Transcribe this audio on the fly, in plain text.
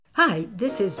Hi,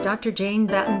 this is Dr. Jane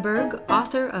Battenberg,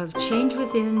 author of Change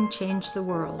Within, Change the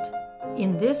World.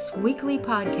 In this weekly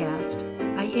podcast,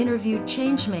 I interview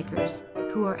changemakers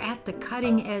who are at the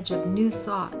cutting edge of new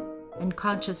thought and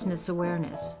consciousness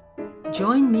awareness.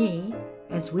 Join me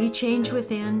as we change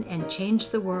within and change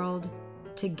the world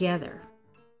together.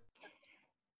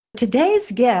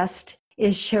 Today's guest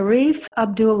is Sharif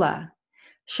Abdullah.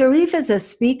 Sharif is a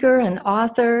speaker and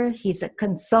author. He's a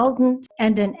consultant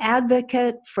and an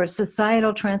advocate for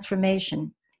societal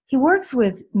transformation. He works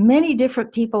with many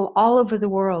different people all over the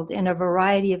world in a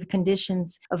variety of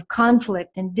conditions of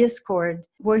conflict and discord,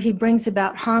 where he brings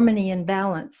about harmony and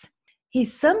balance.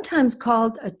 He's sometimes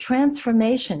called a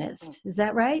transformationist. Is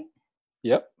that right?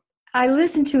 Yep. I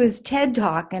listened to his TED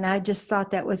Talk, and I just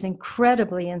thought that was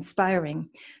incredibly inspiring.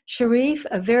 Sharif,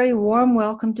 a very warm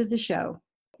welcome to the show.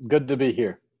 Good to be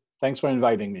here. Thanks for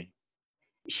inviting me.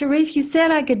 Sharif, you said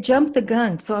I could jump the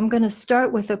gun, so I'm going to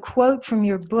start with a quote from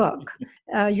your book.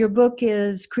 Your book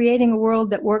is Creating a World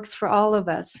That Works for All of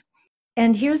Us.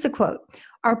 And here's the quote.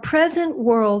 Our present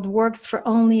world works for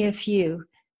only a few.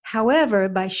 However,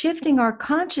 by shifting our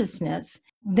consciousness,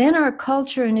 then our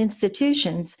culture and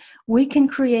institutions, we can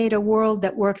create a world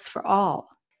that works for all.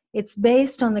 It's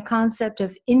based on the concept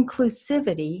of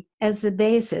inclusivity as the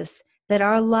basis, that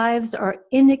our lives are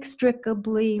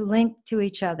inextricably linked to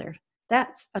each other.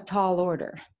 That's a tall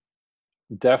order.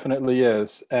 Definitely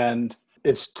is. And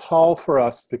it's tall for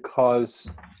us because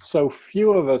so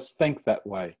few of us think that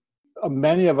way.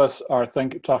 Many of us are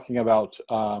talking about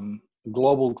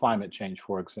global climate change,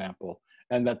 for example,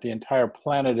 and that the entire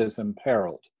planet is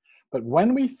imperiled. But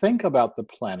when we think about the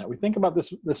planet, we think about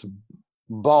this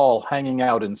ball hanging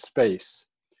out in space.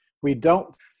 We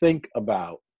don't think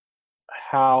about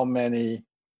how many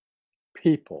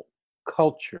people,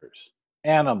 cultures,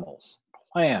 animals,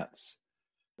 plants,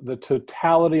 the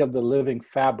totality of the living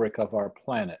fabric of our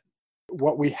planet.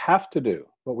 What we have to do,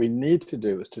 what we need to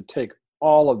do, is to take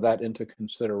all of that into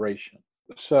consideration.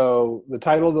 So the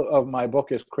title of my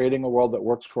book is Creating a World That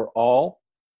Works for All,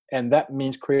 and that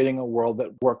means creating a world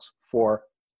that works for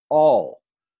all,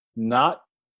 not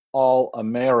all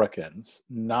Americans,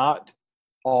 not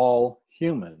all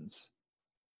humans,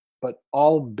 but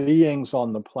all beings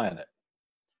on the planet.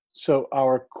 So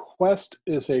our quest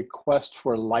is a quest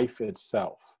for life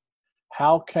itself.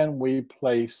 How can we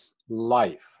place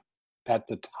life at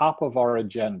the top of our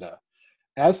agenda,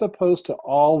 as opposed to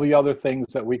all the other things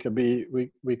that we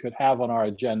could have on our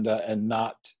agenda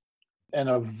and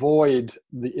avoid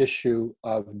the issue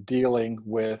of dealing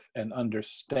with and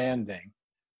understanding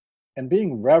and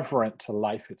being reverent to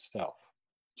life itself.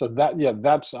 So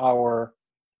that's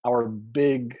our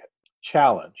big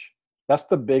challenge. That's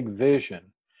the big vision.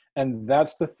 And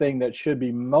that's the thing that should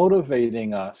be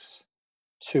motivating us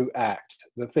to act,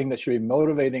 the thing that should be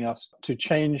motivating us to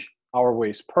change our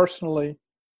ways personally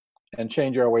and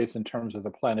change our ways in terms of the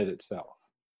planet itself.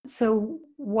 So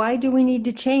why do we need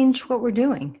to change what we're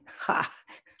doing?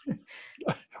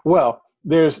 Well,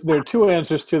 there are two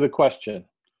answers to the question.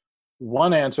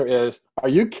 One answer is, are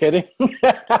you kidding?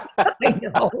 I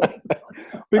know.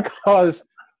 Because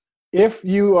if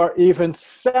you are even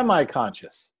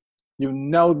semi-conscious, you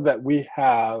know that we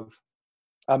have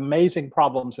amazing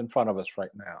problems in front of us right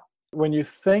now. When you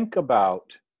think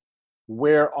about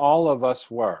where all of us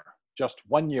were just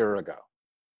 1 year ago,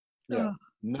 no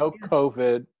yes.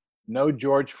 COVID, no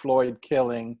George Floyd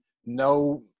killing,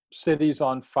 no cities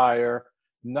on fire,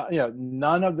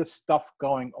 none of the stuff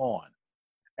going on.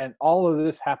 And all of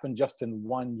this happened just in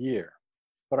 1 year.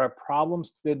 But our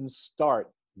problems didn't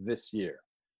start this year.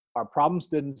 Our problems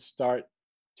didn't start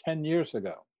 10 years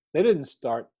ago. They didn't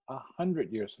start 100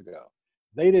 years ago.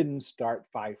 They didn't start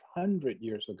 500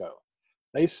 years ago.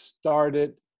 They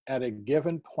started at a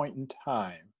given point in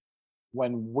time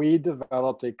when we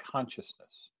developed a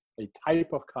consciousness, a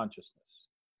type of consciousness.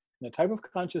 And the type of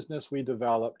consciousness we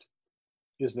developed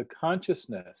is the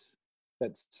consciousness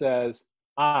that says,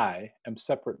 I am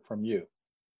separate from you.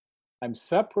 I'm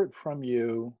separate from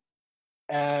you,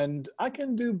 and I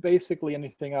can do basically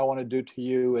anything I want to do to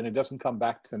you, and it doesn't come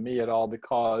back to me at all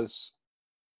because,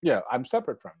 I'm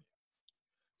separate from you.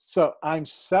 So I'm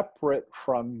separate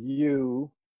from you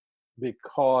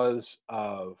because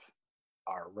of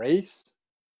our race,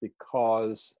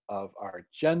 because of our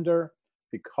gender,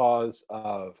 because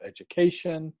of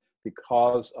education,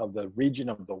 because of the region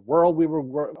of the world we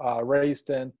were raised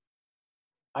in.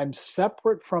 I'm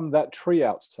separate from that tree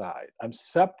outside. I'm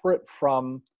separate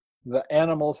from the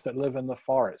animals that live in the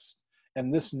forest.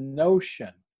 And this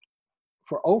notion,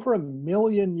 for over 1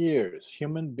 million years,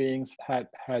 human beings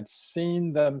had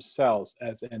seen themselves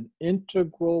as an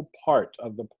integral part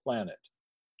of the planet.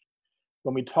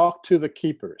 when we talk to the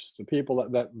keepers, the people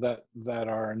that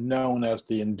are known as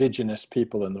the indigenous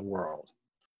people in the world,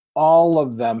 all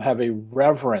of them have a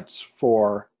reverence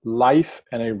for life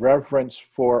and a reverence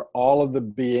for all of the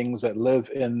beings that live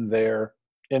in their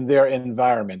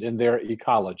environment, in their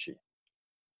ecology.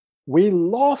 We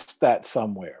lost that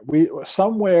somewhere.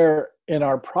 Somewhere in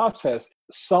our process,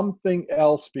 something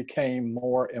else became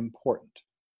more important.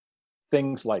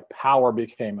 Things like power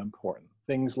became important.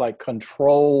 Things like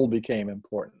control became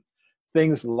important.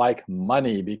 Things like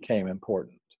money became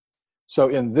important. So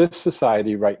in this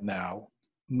society right now,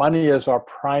 money is our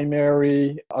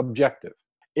primary objective.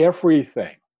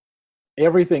 Everything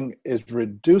is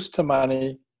reduced to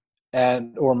money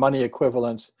or money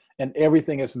equivalents, and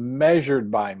everything is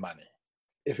measured by money.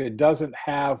 If it doesn't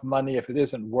have money, if it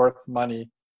isn't worth money,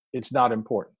 it's not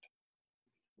important.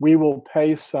 We will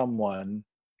pay someone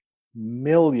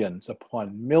millions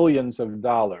upon millions of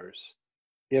dollars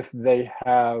if they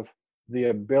have the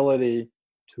ability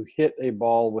to hit a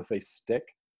ball with a stick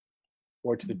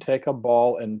or to take a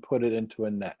ball and put it into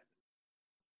a net.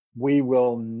 We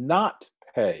will not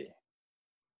pay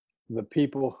the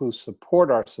people who support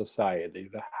our society,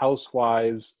 the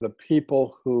housewives, the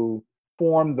people who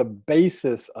form the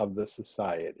basis of the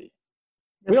society.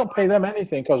 We don't pay them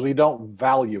anything because we don't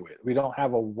value it. We don't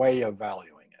have a way of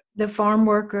valuing it. The farm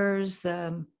workers,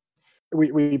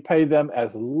 we pay them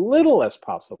as little as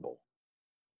possible,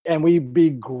 and we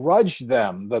begrudge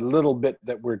them the little bit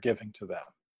that we're giving to them.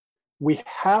 We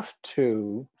have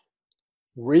to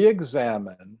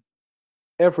re-examine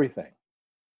everything.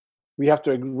 We have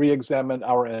to re-examine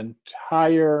our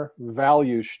entire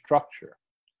value structure.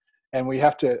 And we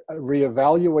have to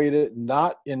reevaluate it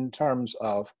not in terms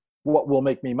of what will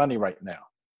make me money right now.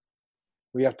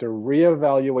 We have to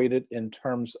reevaluate it in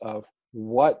terms of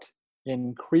what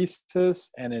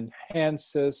increases and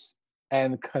enhances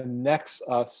and connects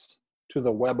us to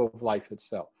the web of life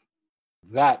itself.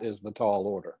 That is the tall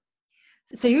order.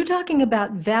 So you're talking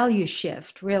about value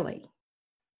shift, really?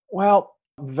 Well,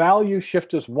 value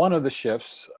shift is one of the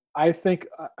shifts. I think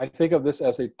of this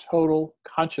as a total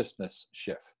consciousness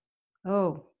shift.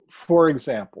 Oh. For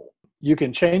example, you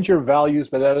can change your values,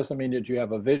 but that doesn't mean that you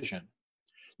have a vision.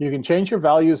 You can change your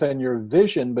values and your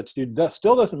vision, but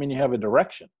still doesn't mean you have a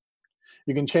direction.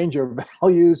 You can change your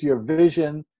values, your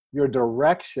vision, your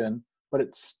direction, but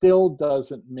it still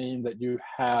doesn't mean that you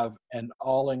have an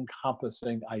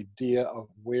all-encompassing idea of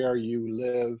where you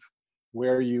live,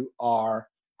 where you are,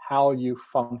 how you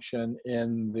function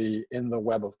in the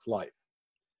web of life.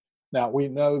 Now, we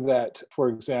know that, for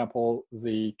example,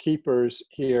 the keepers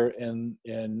here in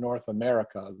North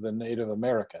America, the Native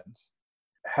Americans,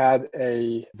 had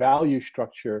a value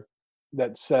structure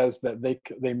that says that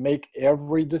they make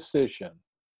every decision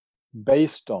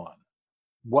based on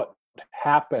what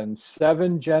happened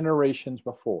 7 generations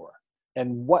before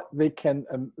and what they can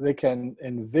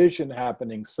envision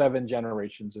happening 7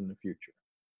 generations in the future.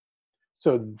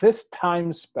 So this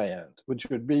time span, which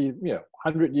would be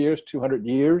 100 years, 200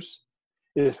 years,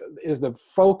 is the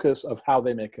focus of how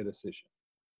they make a decision.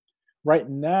 Right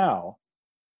now,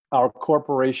 our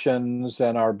corporations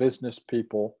and our business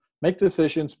people make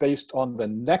decisions based on the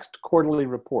next quarterly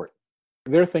report.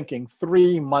 They're thinking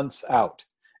 3 months out.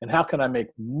 And how can I make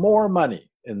more money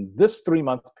in this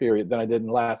 3-month period than I did in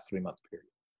the last 3-month period?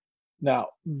 Now,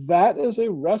 that is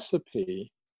a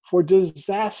recipe for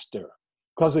disaster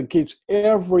because it keeps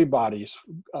everybody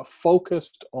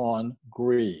focused on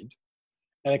greed.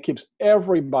 And it keeps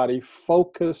everybody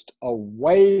focused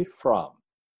away from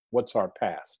what's our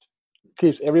past. It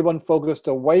keeps everyone focused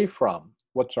away from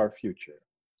what's our future.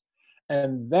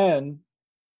 And then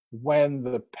when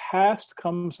the past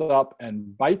comes up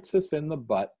and bites us in the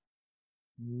butt,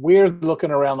 we're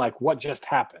looking around like, what just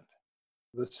happened?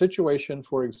 The situation,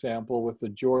 for example, with the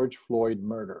George Floyd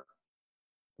murder,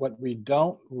 what we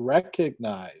don't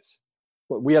recognize,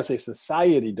 what we as a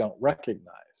society don't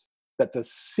recognize, that the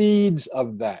seeds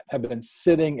of that have been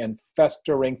sitting and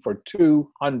festering for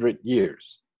 200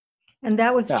 years. And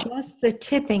that was just the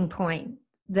tipping point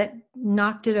that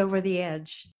knocked it over the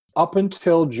edge. Up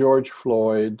until George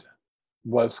Floyd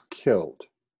was killed,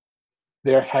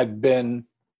 there had been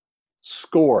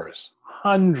scores,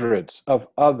 hundreds of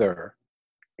other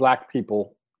Black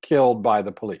people killed by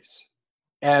the police.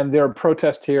 And there are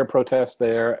protests here, protests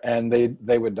there, and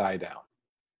they would die down.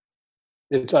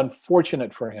 It's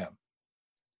unfortunate for him.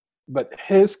 But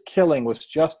his killing was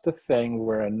just a thing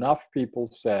where enough people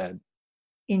said,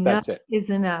 enough that's it. Is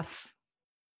enough.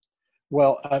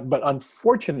 Well, but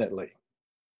unfortunately,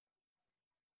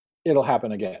 it'll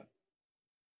happen again.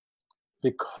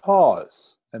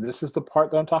 Because, and this is the part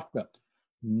that I'm talking about,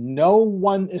 No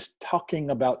one is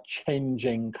talking about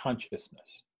changing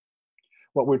consciousness.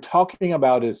 What we're talking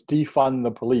about is defund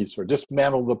the police or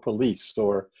dismantle the police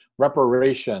or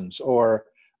reparations or,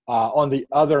 on the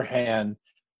other hand,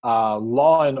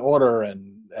 law and order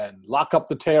and lock up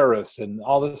the terrorists and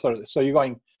all this sort of. So you're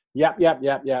going yap, yap,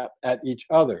 yap, yap at each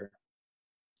other.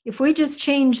 If we just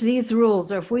change these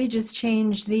rules, or if we just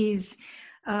change these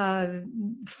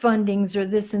fundings or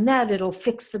this and that, it'll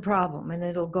fix the problem and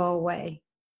it'll go away.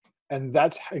 And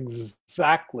that's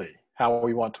exactly how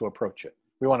we want to approach it.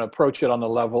 We want to approach it on the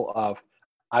level of,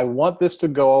 I want this to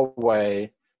go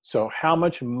away. So how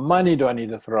much money do I need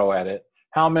to throw at it?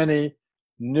 How many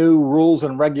new rules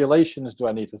and regulations do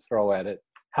I need to throw at it?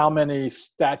 How many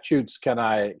statutes can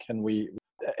we,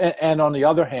 and on the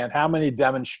other hand, how many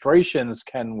demonstrations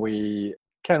can we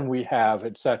have,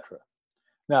 etc.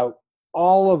 Now,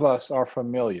 all of us are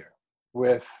familiar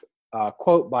with a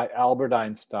quote by Albert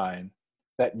Einstein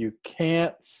that you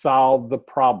can't solve the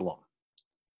problem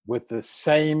with the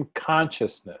same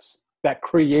consciousness that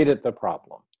created the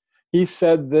problem. He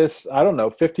said this,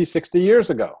 50, 60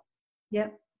 years ago.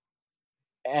 Yep.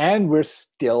 And we're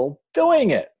still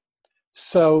doing it.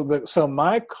 So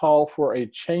my call for a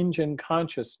change in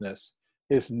consciousness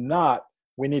is not,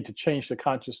 we need to change the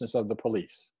consciousness of the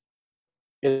police.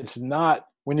 It's not,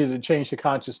 we need to change the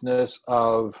consciousness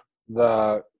of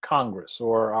the Congress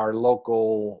or our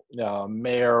local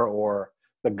mayor or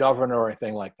the governor or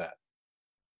anything like that.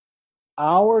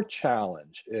 Our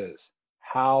challenge is,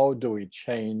 how do we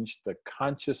change the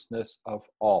consciousness of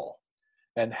all?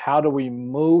 And how do we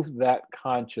move that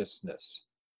consciousness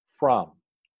from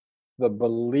the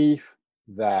belief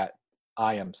that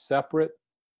I am separate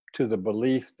to the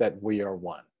belief that we are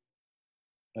one?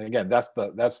 And again, that's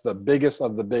the biggest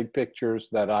of the big pictures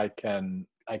that I can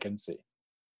see.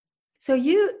 So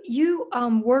you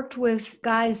worked with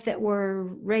guys that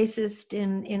were racist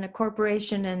in a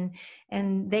corporation,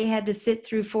 and they had to sit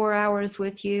through 4 hours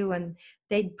with you, and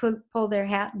they'd pull their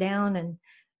hat down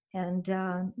and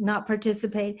not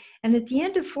participate. And at the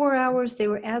end of 4 hours, they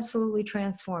were absolutely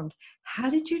transformed. How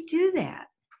did you do that?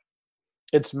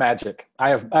 It's magic. I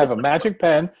have a magic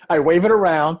pen. I wave it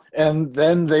around, and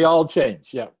then they all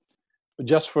change. Yeah.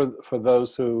 Just for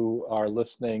those who are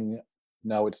listening,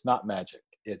 no, it's not magic.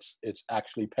 It's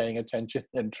actually paying attention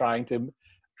and trying to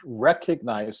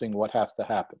recognizing what has to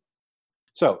happen.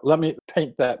 So let me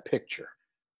paint that picture.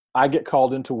 I get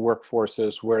called into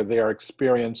workforces where they are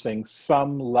experiencing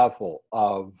some level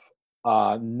of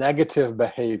negative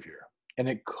behavior. And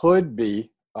it could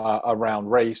be around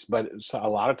race, but a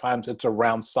lot of times it's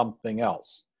around something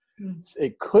else.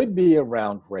 It could be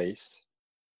around race,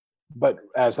 but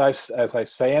as I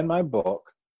say in my book,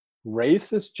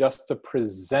 race is just a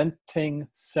presenting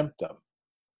symptom.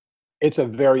 It's a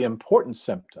very important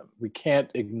symptom. We can't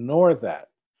ignore that.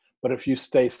 But if you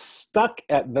stay stuck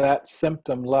at that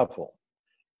symptom level,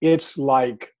 it's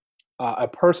like a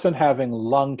person having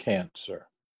lung cancer,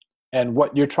 and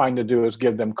what you're trying to do is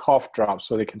give them cough drops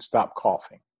so they can stop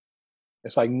coughing.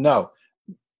 It's like, no,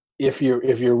 if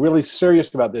you're really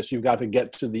serious about this, you've got to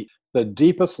get to the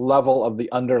deepest level of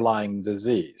the underlying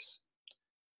disease.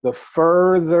 The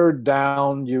further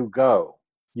down you go,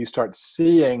 you start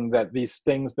seeing that these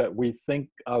things that we think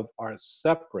of are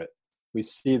separate, we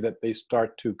see that they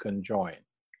start to conjoin.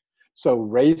 So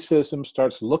racism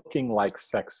starts looking like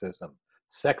sexism.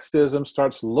 Sexism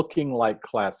starts looking like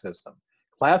classism.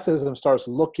 Classism starts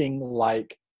looking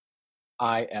like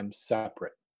I am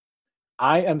separate.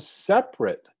 I am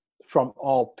separate from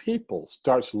all people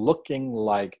starts looking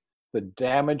like the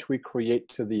damage we create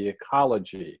to the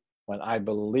ecology when I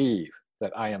believe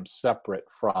that I am separate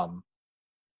from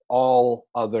all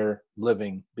other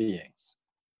living beings.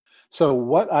 So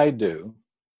what I do,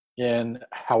 in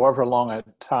however long a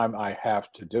time I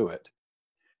have to do it,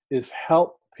 is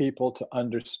help people to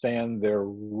understand their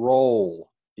role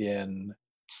in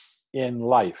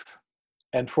life.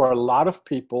 And for a lot of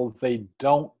people, they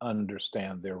don't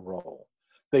understand their role.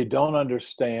 They don't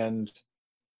understand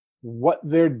what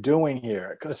they're doing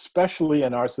here, especially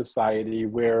in our society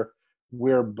where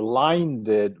we're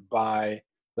blinded by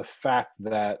the fact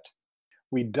that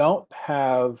we don't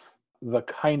have the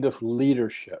kind of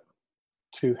leadership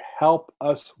to help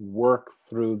us work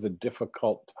through the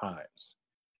difficult times.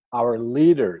 Our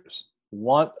leaders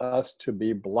want us to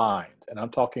be blind, and I'm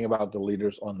talking about the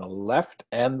leaders on the left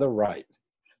and the right.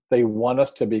 They want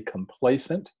us to be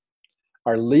complacent.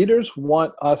 Our leaders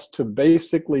want us to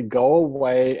basically go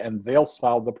away and they'll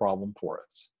solve the problem for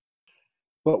us.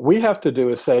 What we have to do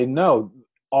is say, no,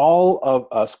 all of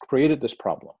us created this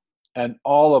problem and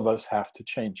all of us have to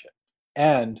change it.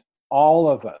 And all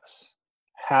of us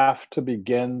have to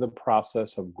begin the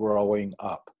process of growing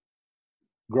up.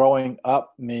 Growing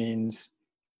up means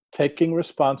taking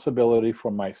responsibility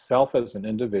for myself as an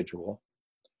individual,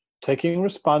 taking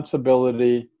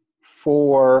responsibility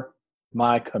for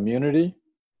my community,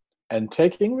 and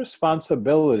taking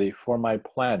responsibility for my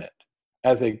planet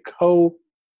as a co-creator,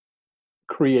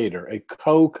 a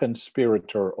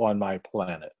co-conspirator on my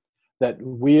planet, that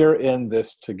we're in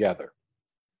this together.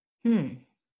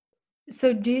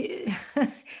 So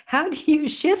how do you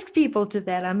shift people to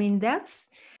that? I mean,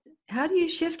 how do you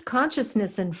shift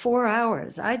consciousness in 4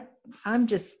 hours? I'm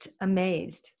just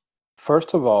amazed.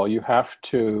 First of all, you have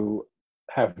to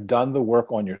have done the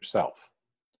work on yourself.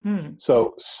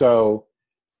 So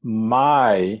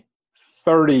my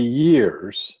 30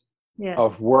 years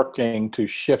of working to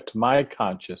shift my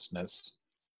consciousness,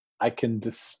 I can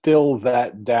distill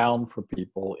that down for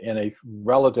people in a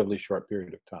relatively short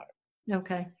period of time.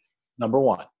 Okay. Number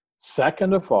one.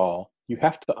 Second of all, you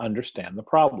have to understand the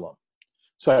problem.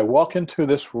 So I walk into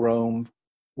this room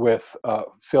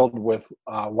filled with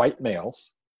white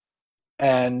males,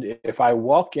 and if I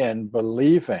walk in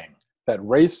believing that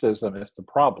racism is the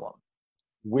problem,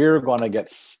 we're going to get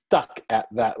stuck at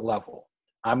that level.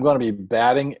 I'm going to be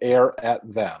batting air at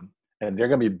them, and they're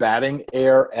going to be batting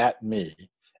air at me,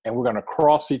 and we're going to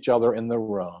cross each other in the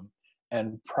room,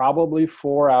 and probably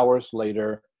 4 hours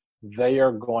later, they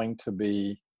are going to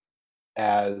be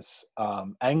as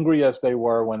angry as they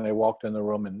were when they walked in the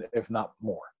room, and if not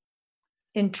more.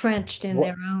 Entrenched in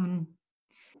their own.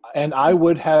 And I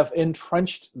would have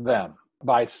entrenched them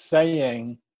by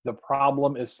saying the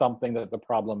problem is something that the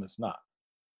problem is not.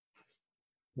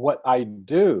 What I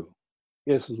do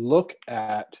is look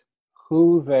at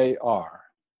who they are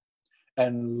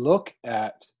and look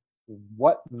at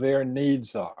what their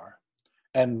needs are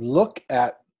and look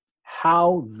at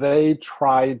how they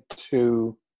try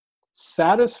to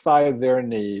satisfy their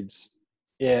needs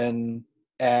in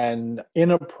an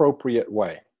inappropriate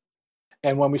way.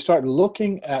 And when we start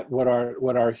looking at what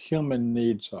our human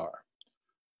needs are,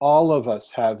 all of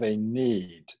us have a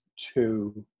need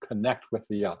to connect with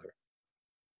the other.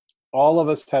 All of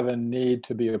us have a need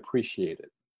to be appreciated.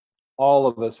 All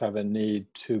of us have a need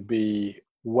to be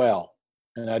well.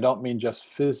 And I don't mean just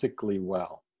physically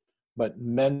well, but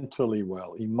mentally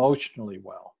well, emotionally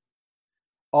well.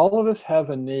 All of us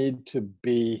have a need to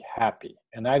be happy.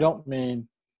 And I don't mean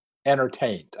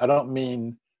entertained. I don't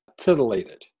mean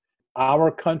titillated.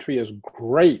 Our country is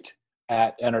great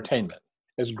at entertainment,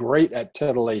 is great at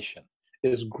titillation,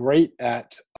 is great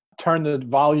at turn the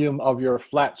volume of your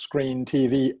flat screen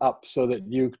TV up so that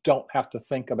you don't have to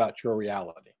think about your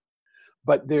reality.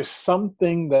 But there's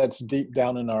something that's deep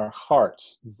down in our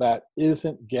hearts that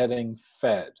isn't getting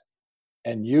fed,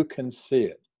 and you can see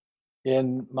it.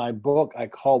 In my book, I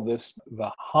call this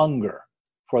the hunger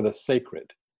for the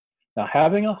sacred. Now,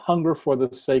 having a hunger for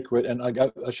the sacred, and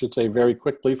I should say very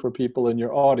quickly for people in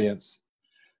your audience,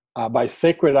 by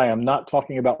sacred, I am not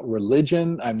talking about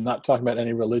religion. I'm not talking about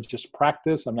any religious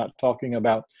practice. I'm not talking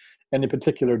about any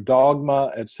particular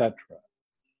dogma, etc.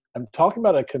 I'm talking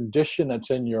about a condition that's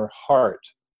in your heart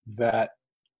that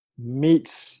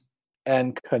meets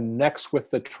and connects with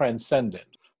the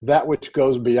transcendent, that which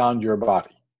goes beyond your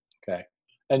body. Okay,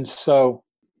 and so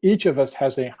each of us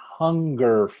has a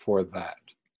hunger for that.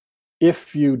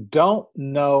 If you don't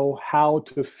know how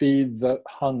to feed the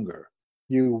hunger,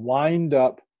 you wind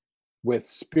up with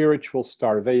spiritual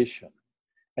starvation.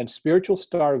 And spiritual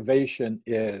starvation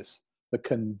is the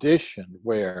condition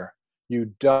where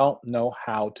you don't know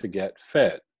how to get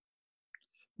fed.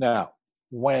 Now,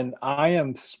 when I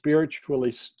am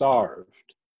spiritually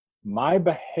starved, my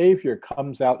behavior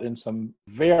comes out in some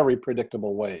very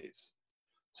predictable ways.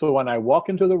 So when I walk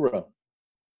into the room,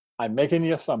 I'm making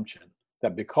the assumption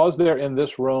that because they're in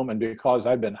this room and because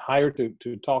I've been hired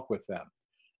to talk with them,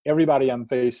 everybody I'm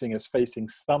facing is facing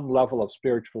some level of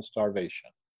spiritual starvation.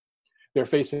 They're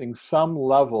facing some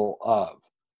level of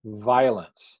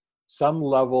violence, some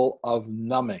level of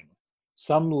numbing,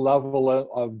 some level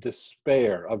of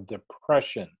despair, of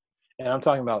depression. And I'm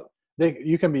talking about,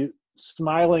 you can be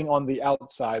smiling on the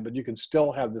outside, but you can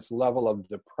still have this level of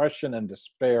depression and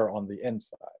despair on the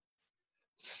inside.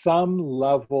 Some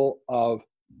level of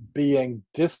being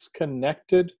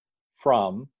disconnected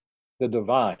from the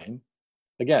divine.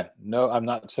 Again, no, I'm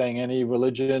not saying any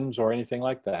religions or anything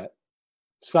like that.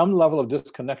 Some level of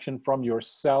disconnection from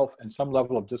yourself and some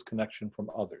level of disconnection from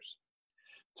others.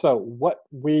 So what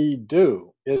we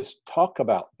do is talk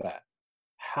about that.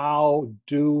 How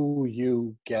do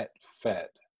you get fed?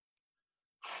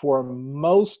 For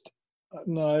most,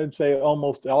 no, I'd say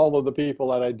almost all of the people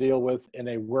that I deal with in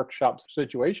a workshop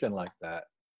situation like that,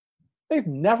 They've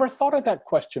never thought of that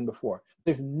question before.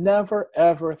 They've never,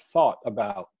 ever thought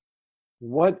about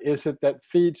what is it that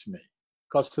feeds me?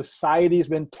 Because society's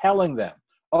been telling them,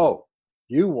 oh,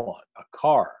 you want a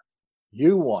car,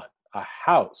 you want a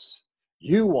house,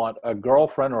 you want a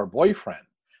girlfriend or boyfriend,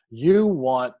 you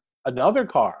want another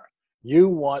car, you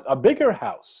want a bigger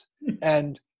house.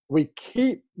 And we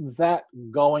keep that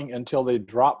going until they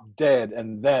drop dead,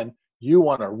 and then you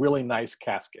want a really nice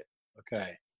casket,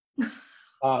 okay?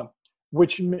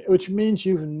 Which means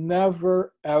you've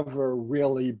never, ever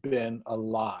really been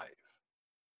alive.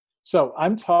 So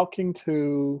I'm talking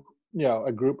to,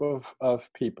 a group of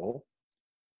people,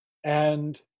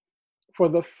 and for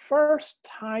the first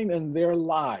time in their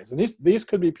lives, and these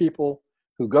could be people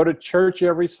who go to church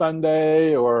every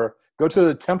Sunday, or go to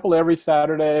the temple every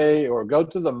Saturday, or go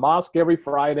to the mosque every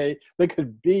Friday. They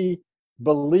could be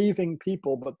believing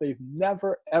people, but they've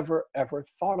never, ever, ever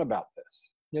thought about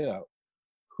this.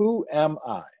 Who am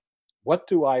I? What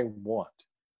do I want?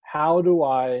 How do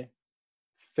I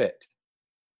fit?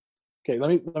 Okay,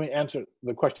 let me answer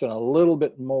the question a little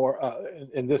bit more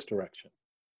in this direction.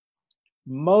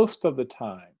 Most of the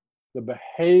time, the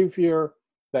behavior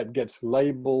that gets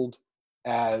labeled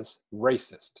as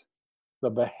racist,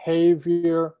 the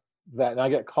behavior that, and I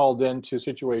get called into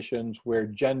situations where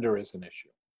gender is an issue,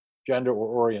 gender or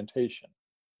orientation.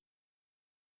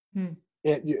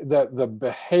 The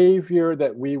behavior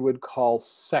that we would call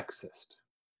sexist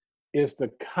is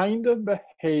the kind of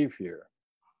behavior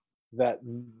that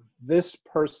this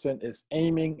person is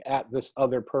aiming at this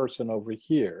other person over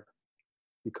here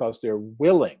because they're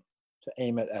willing to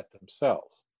aim it at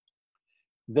themselves.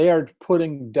 They are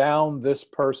putting down this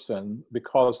person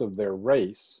because of their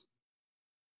race,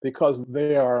 because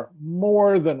they are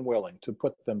more than willing to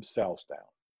put themselves down.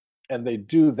 And they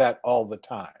do that all the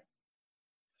time.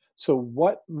 So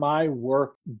what my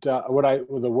work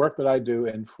the work that I do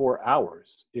in 4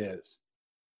 hours is,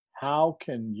 how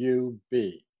can you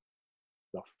be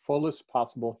the fullest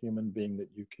possible human being that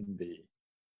you can be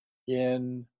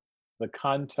in the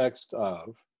context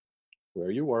of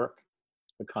where you work,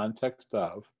 the context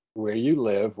of where you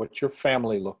live, what your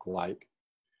family look like.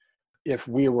 If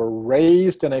we were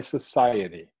raised in a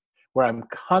society where I'm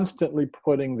constantly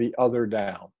putting the other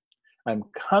down, I'm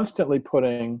constantly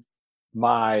putting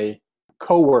my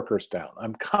coworkers down,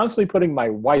 I'm constantly putting my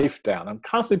wife down, I'm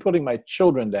constantly putting my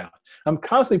children down, I'm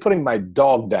constantly putting my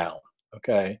dog down,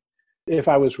 okay? If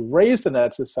I was raised in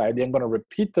that society, I'm going to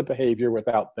repeat the behavior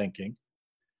without thinking.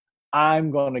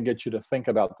 I'm going to get you to think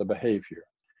about the behavior.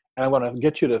 And I'm going to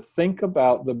get you to think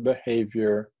about the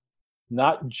behavior,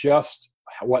 not just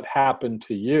what happened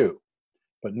to you,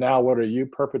 but now what are you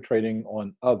perpetrating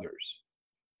on others?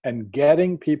 And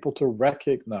getting people to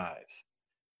recognize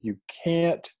you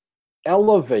can't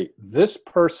elevate this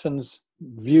person's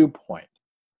viewpoint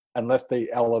unless they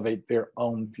elevate their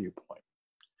own viewpoint.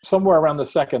 Somewhere around the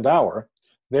second hour,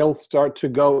 they'll start to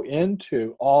go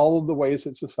into all of the ways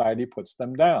that society puts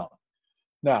them down.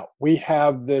 Now, we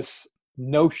have this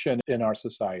notion in our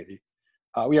society,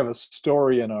 we have a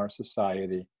story in our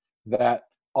society that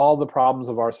all the problems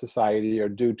of our society are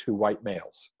due to white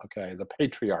males, okay? The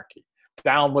patriarchy,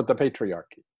 down with the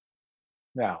patriarchy.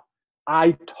 Now,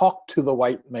 I talk to the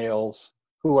white males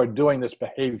who are doing this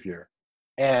behavior,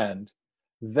 and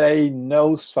they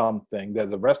know something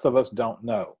that the rest of us don't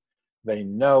know. They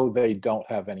know they don't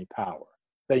have any power.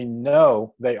 They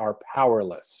know they are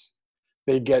powerless.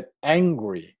 They get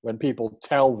angry when people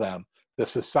tell them the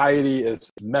society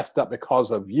is messed up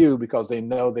because of you, because they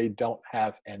know they don't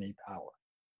have any power.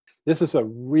 This is a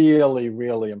really,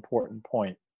 really important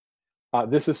point.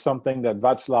 This is something that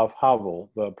Václav Havel,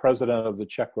 the president of the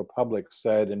Czech Republic,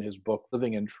 said in his book,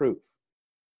 Living in Truth.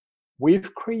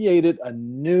 We've created a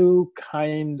new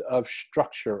kind of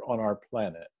structure on our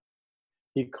planet.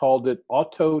 He called it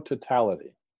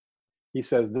auto-totality. He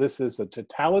says this is a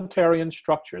totalitarian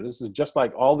structure. This is just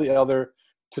like all the other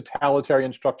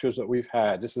totalitarian structures that we've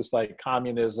had. This is like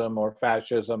communism or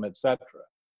fascism, etc.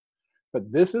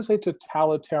 But this is a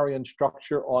totalitarian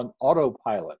structure on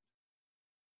autopilot.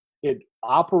 It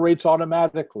operates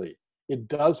automatically. It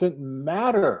doesn't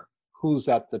matter who's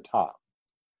at the top.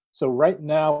 So right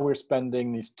now we're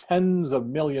spending these tens of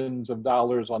millions of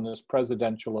dollars on this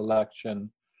presidential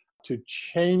election to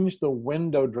change the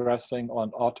window dressing on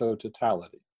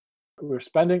auto-totality. We're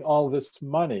spending all this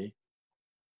money,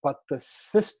 but the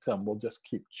system will just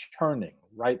keep churning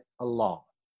right along.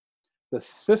 The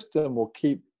system will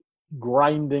keep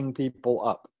grinding people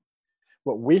up.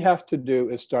 What we have to do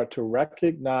is start to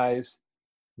recognize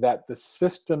that the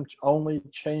system only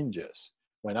changes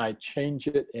when I change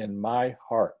it in my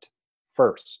heart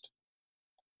first.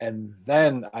 and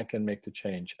then I can make the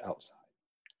change outside.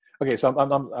 Okay, so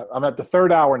I'm at the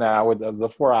third hour now with the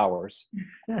 4 hours,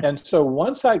 and so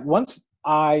once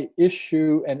I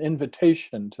issue an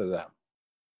invitation to them,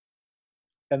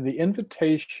 and the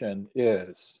invitation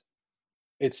is,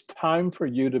 it's time for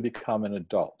you to become an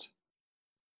adult.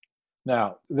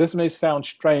 Now, this may sound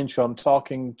strange, so I'm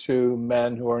talking to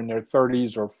men who are in their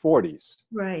 30s or 40s,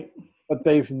 Right. but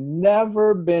they've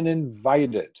never been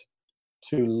invited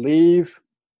to leave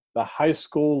the high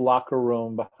school locker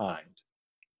room behind.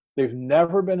 They've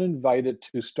never been invited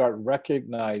to start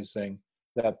recognizing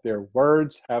that their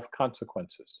words have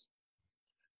consequences.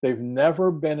 They've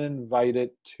never been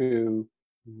invited to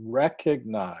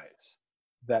recognize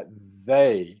that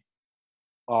they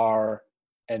are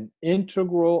an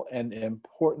integral and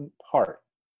important part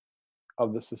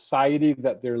of the society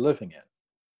that they're living in.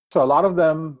 So a lot of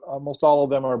them, almost all of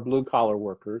them, are blue collar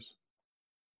workers.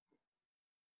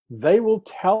 They will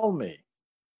tell me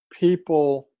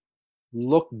people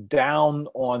look down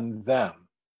on them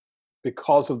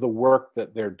because of the work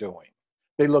that they're doing.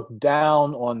 They look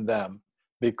down on them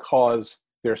because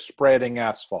they're spreading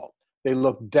asphalt. They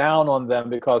look down on them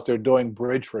because they're doing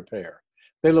bridge repair.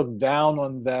 They look down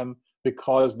on them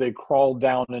because they crawl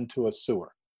down into a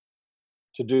sewer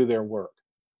to do their work.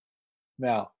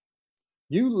 Now,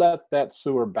 you let that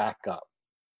sewer back up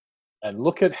and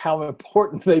look at how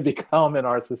important they become in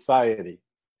our society.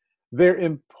 They're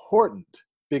important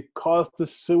because the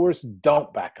sewers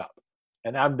don't back up.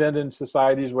 And I've been in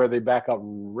societies where they back up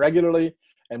regularly,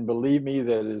 and believe me,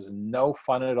 that is no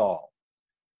fun at all.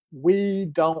 We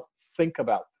don't think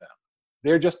about them.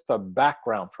 They're just the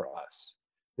background for us.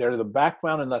 They're the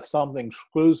background unless something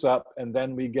screws up, and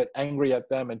then we get angry at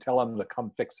them and tell them to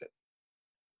come fix it.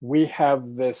 We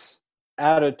have this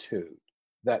attitude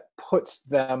that puts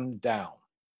them down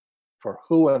for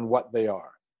who and what they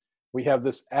are. We have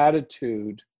this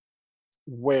attitude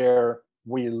where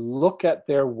we look at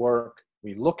their work,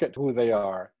 we look at who they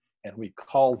are, and we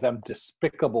call them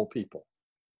despicable people.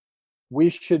 We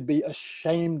should be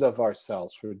ashamed of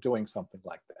ourselves for doing something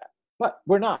like that, but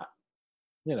we're not.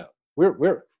 You know,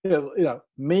 we're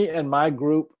me and my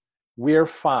group, we're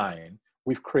fine.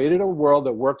 We've created a world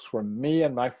that works for me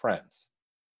and my friends,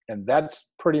 and that's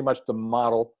pretty much the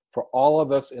model for all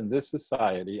of us in this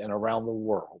society and around the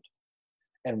world.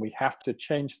 And we have to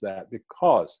change that,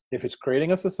 because if it's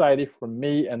creating a society for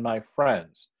me and my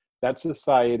friends, that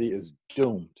society is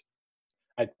doomed.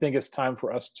 I think it's time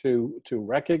for us to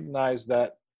recognize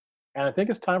that. And I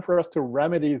think it's time for us to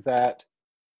remedy that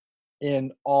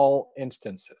in all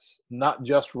instances, not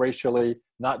just racially,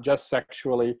 not just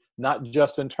sexually, not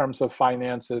just in terms of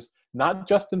finances, not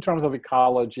just in terms of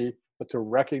ecology, but to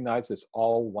recognize it's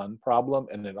all one problem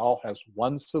and it all has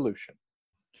one solution.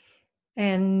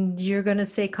 And you're going to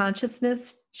say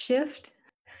consciousness shift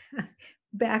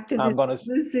back to I'm the going to,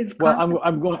 inclusive well,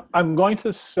 consciousness? I'm going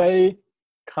to say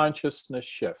consciousness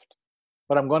shift,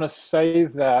 but I'm going to say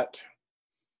that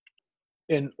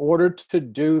in order to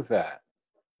do that,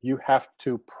 you have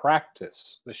to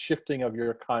practice the shifting of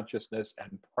your consciousness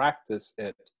and practice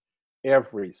it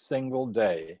every single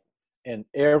day in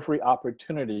every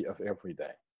opportunity of every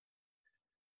day.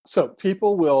 So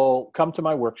people will come to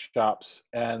my workshops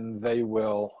and they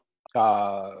will,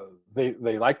 they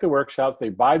like the workshops, they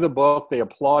buy the book, they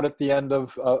applaud at the end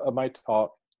of my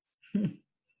talk.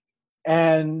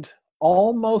 And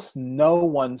almost no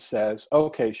one says,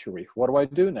 okay, Sharif, what do I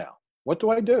do now? What do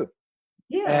I do?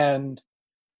 Yeah. And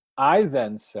I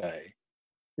then say,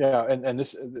 and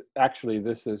this actually,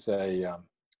 this is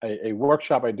a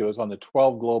workshop I do is on the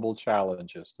 12 global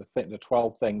challenges, the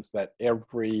 12 things that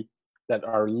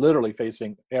are literally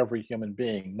facing every human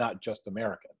being, not just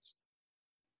Americans.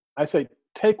 I say,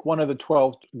 take one of the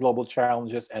 12 global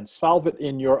challenges and solve it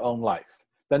in your own life.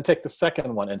 Then take the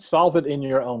second one and solve it in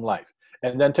your own life.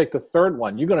 And then take the third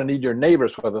one. You're going to need your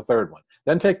neighbors for the third one.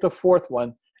 Then take the fourth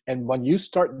one. And when you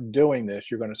start doing this,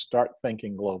 you're going to start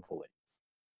thinking globally.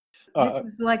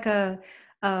 This is like a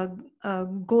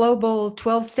global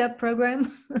 12-step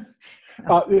program.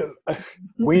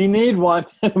 We need one.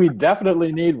 We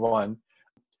definitely need one.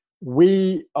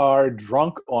 We are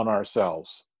drunk on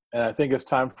ourselves. And I think it's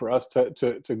time for us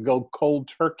to go cold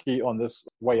turkey on this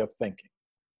way of thinking.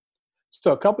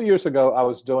 So a couple of years ago, I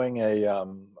was doing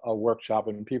a workshop,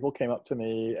 and people came up to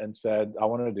me and said, I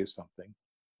want to do something.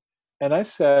 And I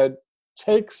said,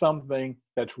 take something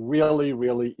that's really,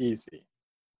 really easy.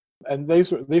 And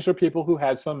these are people who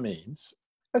had some means.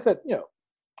 I said,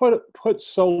 put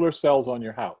solar cells on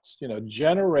your house.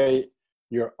 Generate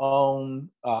your own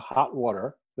hot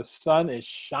water. The sun is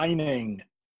shining.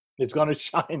 It's going to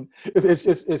shine.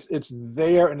 It's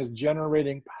there, and it's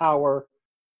generating power.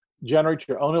 Generate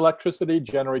your own electricity,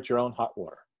 generate your own hot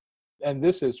water. And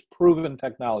this is proven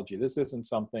technology. This isn't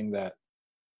something that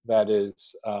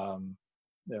is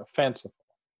fanciful.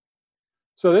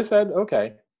 So they said,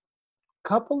 okay. A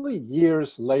couple of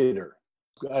years later,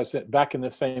 I said back in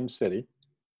the same city,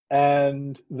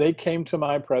 and they came to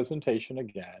my presentation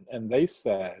again, and they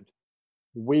said,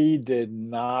 we did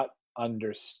not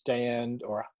understand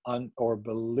or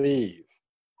believe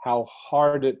how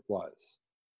hard it was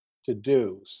to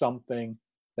do something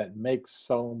that makes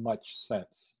so much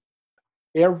sense.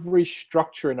 Every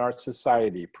structure in our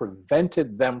society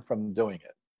prevented them from doing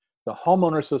it. The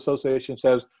homeowners association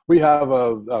says we have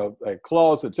a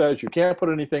clause that says you can't put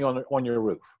anything on your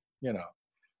roof.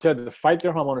 They had to fight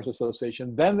their homeowners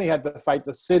association. Then they had to fight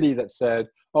the city that said,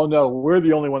 oh no, we're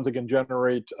the only ones that can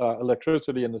generate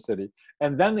electricity in the city.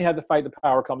 And then they had to fight the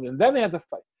power company. And then they had to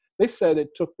fight. They said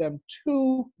it took them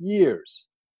 2 years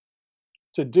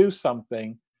to do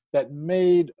something that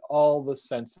made all the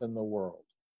sense in the world.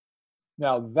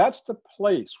 Now that's the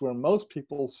place where most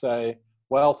people say,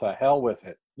 well, to hell with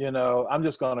it. I'm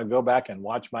just going to go back and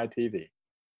watch my TV.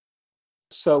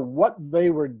 So what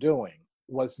they were doing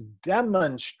was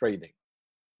demonstrating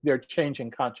their change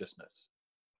in consciousness.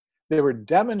 They were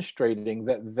demonstrating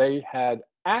that they had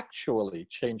actually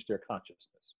changed their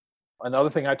consciousness. Another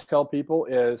thing I tell people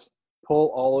is pull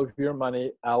all of your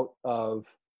money out of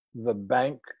the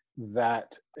bank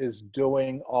that is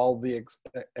doing all the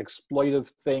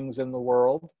exploitive things in the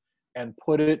world and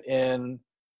put it in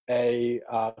a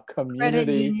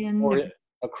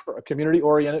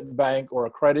community-oriented bank or a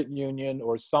credit union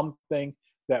or something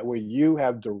that where you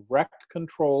have direct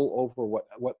control over what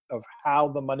of how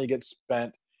the money gets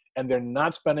spent, and they're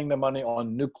not spending the money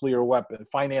on nuclear weapons,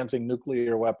 financing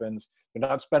nuclear weapons. They're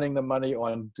not spending the money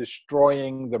on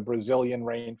destroying the Brazilian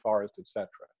rainforest, etc.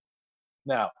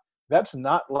 Now, that's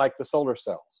not like the solar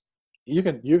cells. You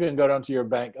can go down to your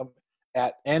bank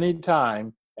at any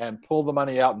time and pull the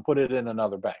money out and put it in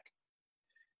another bank.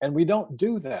 And we don't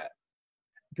do that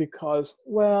because,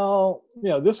 well,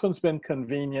 this one's been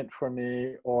convenient for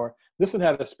me, or this one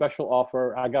had a special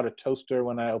offer. I got a toaster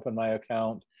when I opened my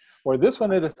account, or this one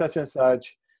did such and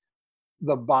such.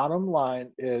 The bottom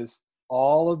line is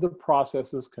all of the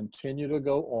processes continue to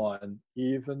go on,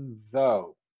 even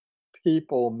though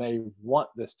people may want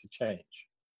this to change.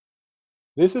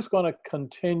 This is going to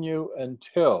continue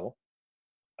until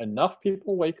enough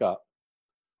people wake up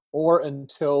or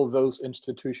until those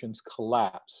institutions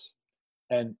collapse.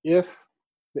 And if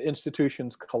the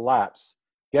institutions collapse,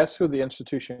 guess who the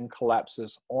institution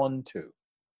collapses onto?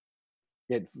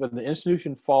 When the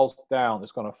institution falls down,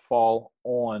 it's going to fall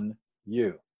on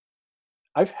you.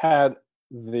 I've had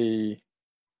the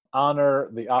honor,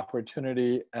 the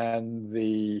opportunity, and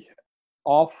the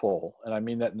awful, and I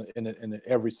mean that in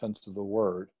every sense of the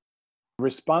word,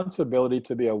 responsibility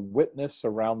to be a witness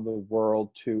around the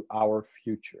world to our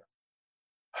future.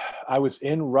 I was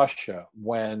in Russia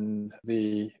when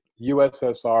the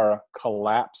USSR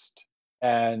collapsed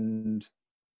and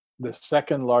the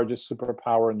second largest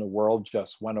superpower in the world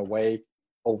just went away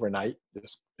overnight.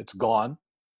 It's gone.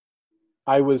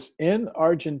 I was in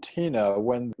Argentina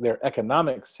when their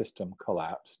economic system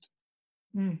collapsed.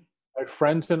 My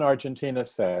friends in Argentina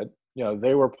said,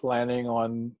 they were planning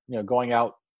on, going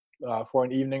out for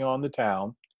an evening on the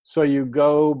town. So you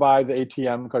go by the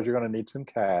ATM because you're going to need some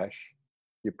cash.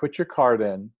 You put your card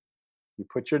in, you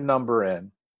put your number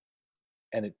in,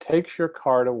 and it takes your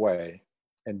card away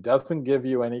and doesn't give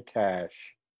you any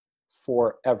cash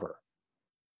forever.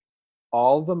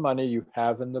 All the money you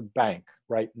have in the bank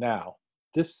right now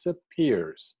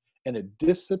disappears, and it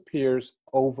disappears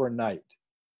overnight.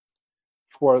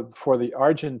 For the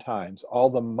Argentines, all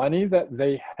the money that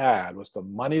they had was the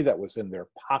money that was in their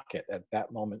pocket at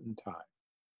that moment in time.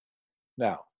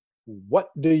 Now, what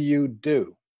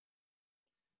do?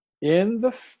 In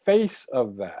the face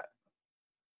of that,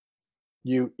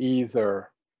 you either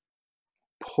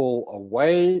pull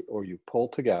away or you pull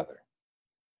together.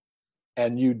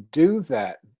 And you do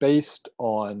that based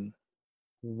on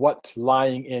what's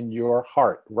lying in your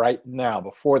heart right now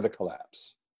before the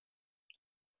collapse.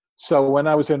 So when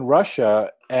I was in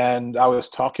Russia and I was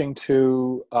talking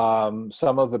to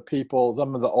some of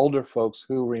the older folks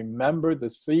who remembered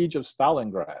the siege of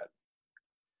Stalingrad,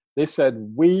 they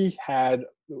said we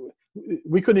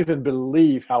couldn't even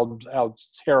believe how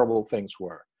terrible things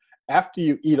were. After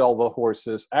you eat all the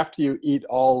horses, after you eat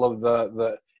all of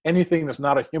the anything that's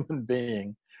not a human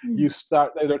being,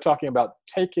 Mm. They're talking about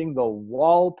taking the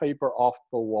wallpaper off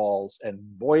the walls and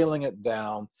boiling it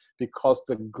down because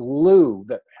the glue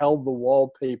that held the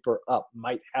wallpaper up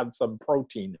might have some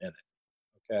protein in it.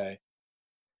 Okay.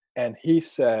 And he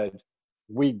said,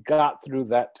 we got through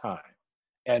that time,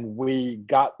 and we're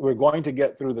going to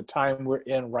get through the time we're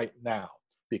in right now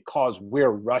because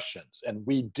we're Russians and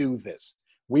we do this.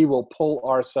 We will pull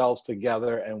ourselves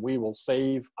together and we will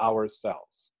save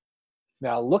ourselves.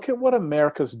 Now, look at what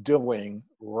America's doing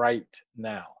right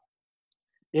now.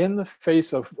 In the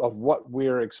face of what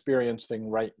we're experiencing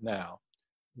right now,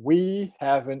 we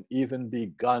haven't even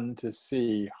begun to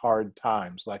see hard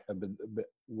times like have been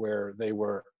where they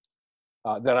were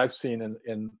that I've seen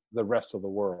in the rest of the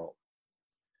world.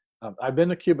 I've been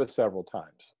to Cuba several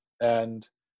times, and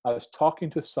I was talking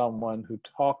to someone who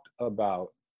talked about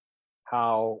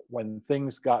how when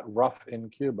things got rough in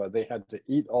Cuba, they had to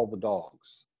eat all the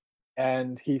dogs.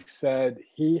 And he said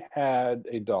he had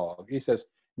a dog. He says,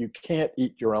 you can't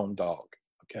eat your own dog.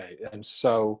 Okay. And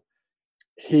so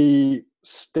he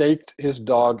staked his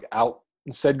dog out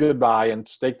and said goodbye and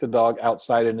staked the dog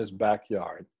outside in his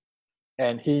backyard.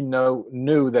 And he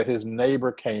knew that his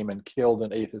neighbor came and killed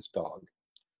and ate his dog.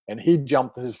 And he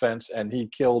jumped his fence and he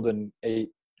killed and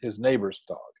ate his neighbor's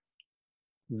dog.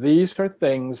 These are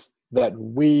things that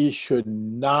we should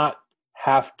not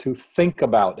have to think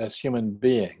about as human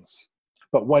beings.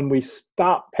 But when we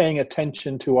stop paying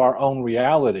attention to our own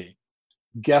reality,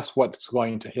 guess what's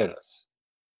going to hit us?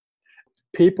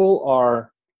 People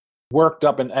are worked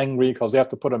up and angry because they have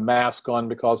to put a mask on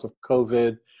because of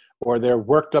COVID, or they're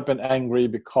worked up and angry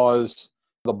because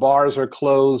the bars are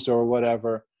closed or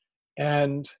whatever.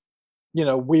 And, you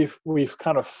know, we've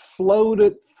kind of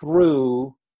floated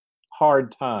through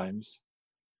hard times,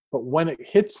 but when it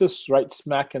hits us right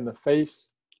smack in the face,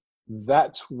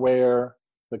 that's where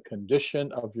the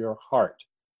condition of your heart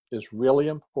is really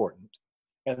important.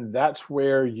 And that's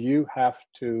where you have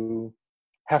to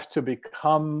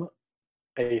become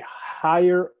a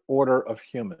higher order of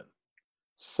human,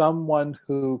 someone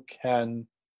who can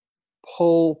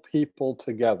pull people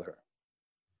together,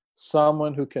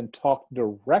 someone who can talk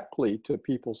directly to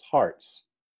people's hearts,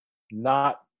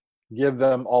 not give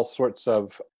them all sorts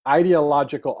of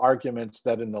ideological arguments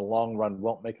that in the long run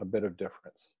won't make a bit of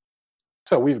difference.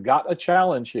 So we've got a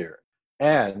challenge here.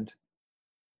 And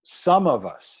some of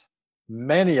us,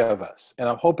 many of us, and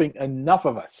I'm hoping enough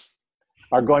of us,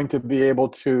 are going to be able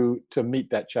to meet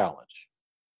that challenge.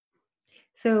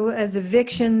 So as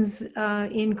evictions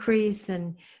increase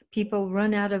and people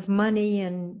run out of money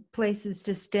and places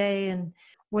to stay and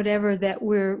whatever, that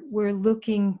we're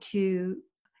looking to,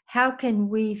 how can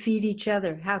we feed each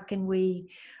other? How can we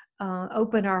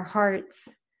open our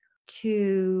hearts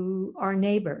to our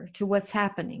neighbor, to what's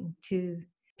happening, to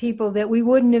people that we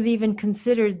wouldn't have even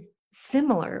considered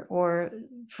similar or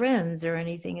friends or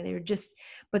anything, and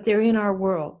but they're in our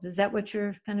world. Is that what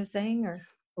you're kind of saying? Or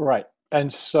right.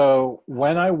 And so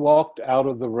when I walked out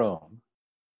of the room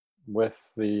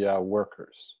with the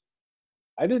workers,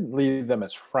 I didn't leave them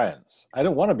as friends. I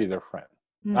didn't want to be their friend.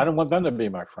 I didn't want them to be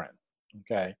my friend.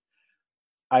 Okay.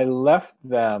 I left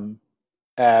them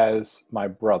as my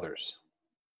brothers.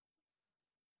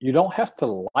 You don't have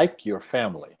to like your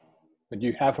family, but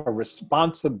you have a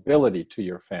responsibility to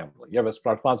your family. You have a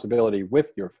responsibility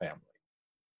with your family.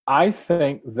 I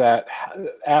think that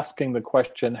asking the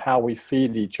question how we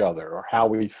feed each other or how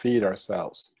we feed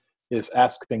ourselves is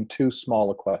asking too small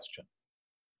a question.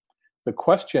 The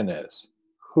question is,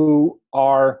 who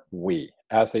are we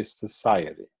as a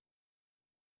society?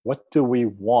 What do we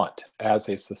want as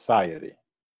a society?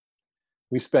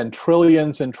 We spend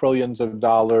trillions and trillions of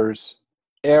dollars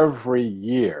every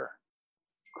year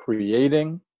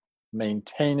creating,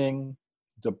 maintaining,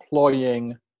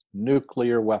 deploying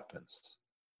nuclear weapons.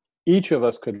 Each of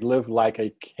us could live like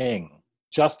a king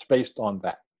just based on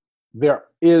that. There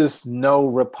is no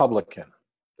Republican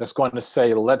that's going to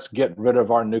say, let's get rid of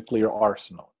our nuclear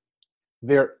arsenal.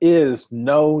 There is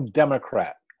no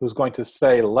Democrat who's going to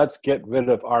say, let's get rid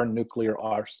of our nuclear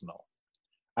arsenal.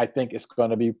 I think it's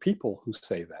going to be people who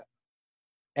say that.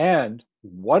 And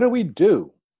what do we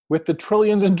do with the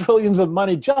trillions and trillions of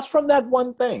money just from that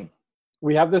one thing?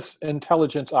 We have this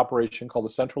intelligence operation called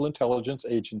the Central Intelligence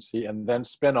Agency, and then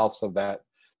spin-offs of that,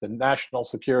 the National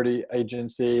Security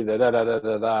Agency,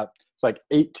 It's like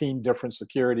 18 different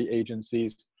security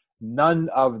agencies, none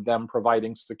of them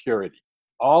providing security.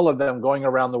 All of them going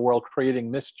around the world creating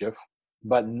mischief,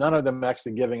 but none of them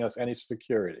actually giving us any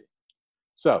security.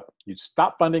 So you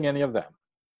stop funding any of them.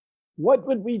 What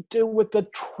would we do with the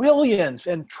trillions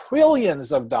and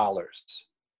trillions of dollars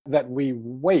that we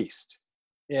waste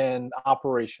in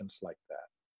operations like that?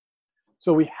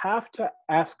 So we have to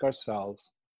ask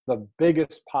ourselves the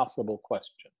biggest possible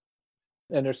question.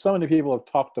 And there's so many people who have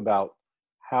talked about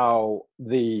how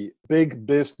the big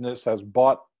business has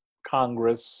bought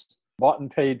Congress, bought and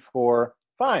paid for.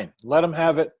 Fine, let them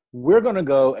have it. We're going to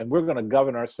go and we're going to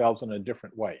govern ourselves in a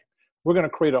different way. We're going to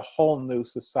create a whole new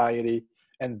society.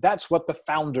 And that's what the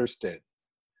founders did.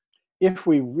 If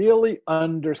we really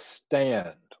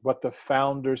understand what the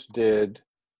founders did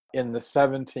in the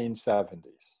 1770s,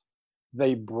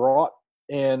 they brought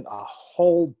in a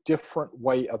whole different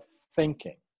way of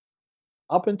thinking.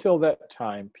 Up until that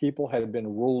time, people had been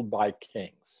ruled by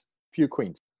kings, few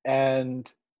queens. And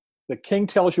the king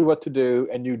tells you what to do,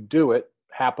 and you do it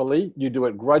happily, you do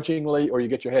it grudgingly, or you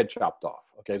get your head chopped off.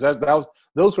 Okay, so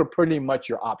those were pretty much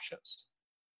your options.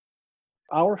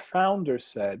 Our founders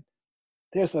said,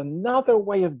 there's another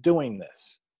way of doing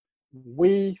this.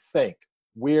 We think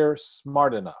we're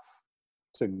smart enough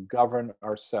to govern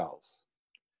ourselves,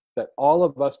 that all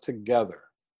of us together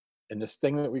in this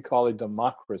thing that we call a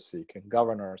democracy can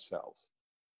govern ourselves.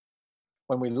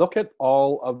 When we look at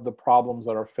all of the problems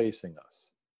that are facing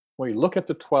us, when we look at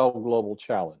the 12 global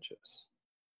challenges,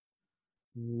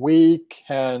 we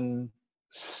can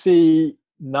see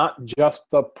not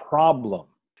just the problem,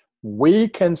 we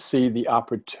can see the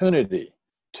opportunity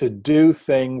to do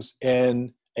things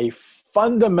in a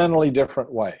fundamentally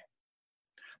different way.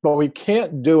 But we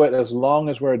can't do it as long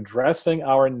as we're addressing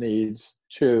our needs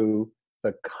to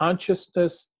the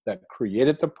consciousness that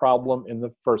created the problem in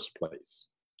the first place.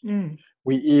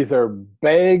 We either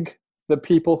beg the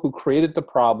people who created the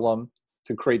problem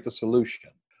to create the solution,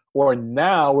 or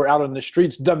now we're out on the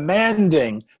streets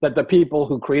demanding that the people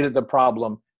who created the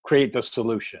problem create the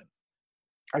solution.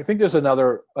 I think there's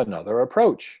another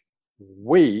approach.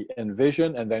 We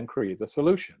envision and then create the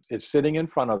solution. It's sitting in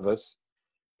front of us.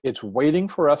 It's waiting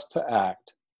for us to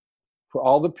act. For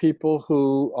all the people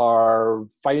who are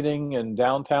fighting in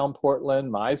downtown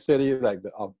Portland, my city, like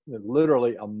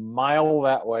literally a mile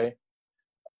that way,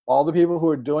 all the people who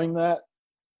are doing that,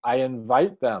 I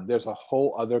invite them. There's a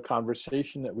whole other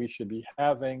conversation that we should be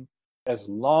having. As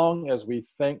long as we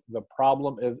think the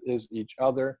problem is each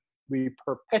other, we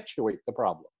perpetuate the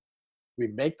problem. We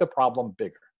make the problem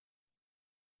bigger.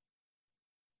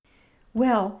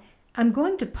 Well, I'm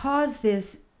going to pause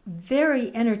this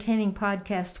very entertaining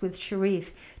podcast with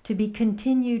Sharif to be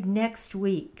continued next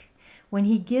week when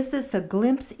he gives us a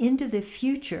glimpse into the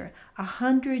future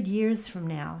 100 years from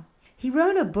now. He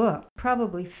wrote a book,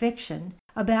 probably fiction,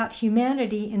 about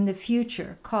humanity in the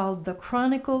future called The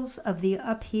Chronicles of the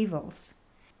Upheavals.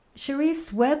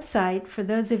 Sharif's website, for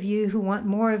those of you who want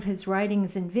more of his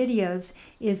writings and videos,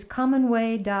 is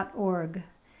commonway.org.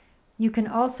 You can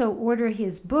also order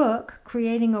his book,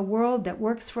 Creating a World That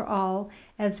Works for All,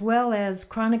 as well as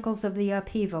Chronicles of the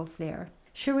Upheavals there.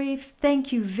 Sharif,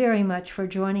 thank you very much for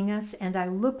joining us, and I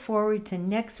look forward to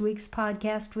next week's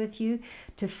podcast with you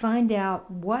to find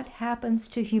out what happens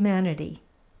to humanity.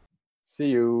 See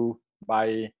you.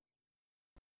 Bye.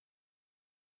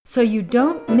 So you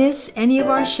don't miss any of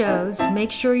our shows, make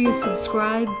sure you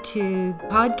subscribe to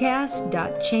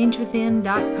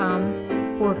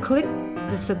podcast.changewithin.com or click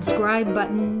the subscribe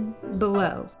button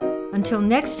below. Until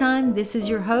next time, this is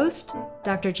your host,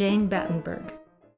 Dr. Jane Battenberg.